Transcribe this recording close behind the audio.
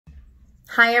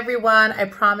Hi everyone, I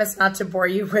promise not to bore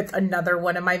you with another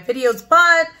one of my videos,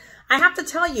 but I have to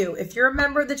tell you, if you're a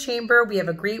member of the Chamber, we have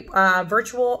a great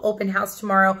virtual open house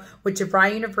tomorrow with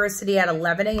DeVry University at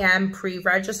 11 a.m.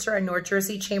 Pre-register at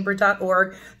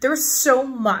NorthJerseyChamber.org. There's so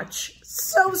much,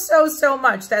 so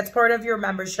much that's part of your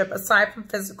membership aside from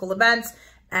physical events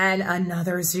and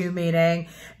another Zoom meeting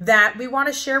that we want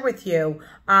to share with you.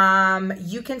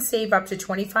 You can save up to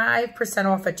 25%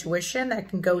 off a tuition that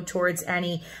can go towards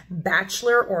any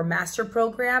bachelor or master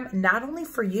program, not only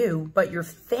for you, but your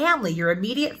family, your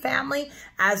immediate family,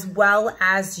 as well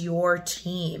as your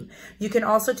team. You can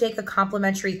also take a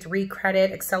complimentary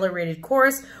 3-credit accelerated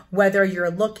course, whether you're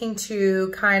looking to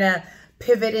kind of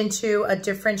pivot into a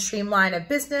different streamline of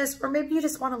business, or maybe you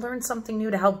just want to learn something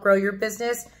new to help grow your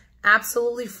business.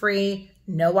 Absolutely free,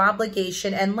 no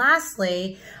obligation. And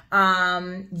lastly,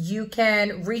 you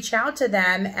can reach out to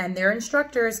them and their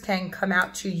instructors can come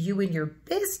out to you and your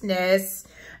business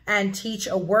and teach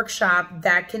a workshop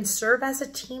that can serve as a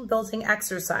team building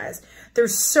exercise.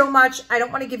 There's so much. I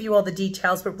don't want to give you all the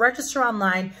details, but register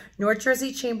online,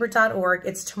 NorthJerseyChamber.org.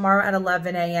 It's tomorrow at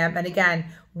 11 a.m. And again,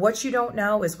 what you don't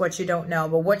know is what you don't know,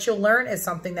 but what you'll learn is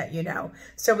something that you know.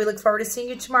 So we look forward to seeing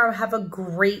you tomorrow. Have a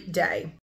great day.